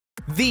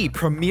The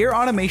premier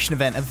automation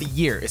event of the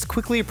year is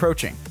quickly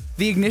approaching.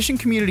 The Ignition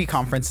Community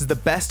Conference is the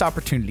best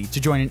opportunity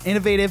to join an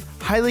innovative,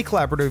 highly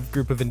collaborative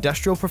group of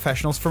industrial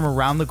professionals from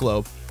around the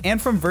globe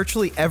and from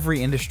virtually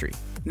every industry.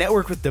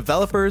 Network with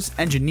developers,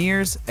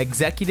 engineers,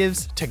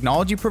 executives,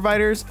 technology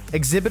providers,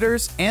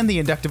 exhibitors, and the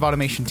Inductive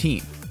Automation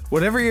team.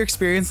 Whatever your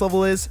experience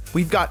level is,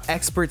 we've got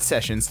expert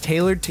sessions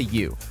tailored to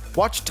you.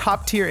 Watch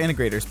top-tier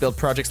integrators build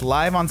projects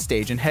live on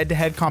stage in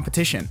head-to-head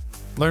competition.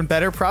 Learn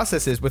better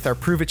processes with our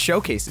ProveIt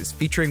showcases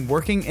featuring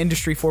working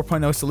Industry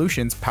 4.0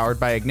 solutions powered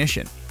by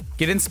Ignition.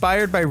 Get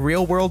inspired by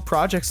real-world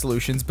project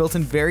solutions built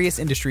in various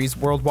industries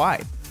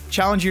worldwide.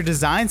 Challenge your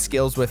design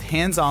skills with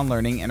hands-on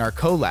learning in our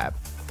collab.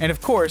 And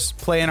of course,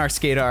 play in our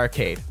SCADA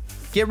arcade.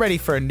 Get ready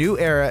for a new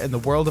era in the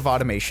world of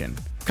automation.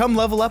 Come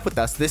level up with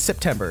us this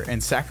September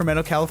in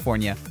Sacramento,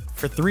 California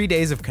for 3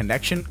 days of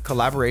connection,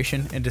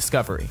 collaboration, and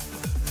discovery.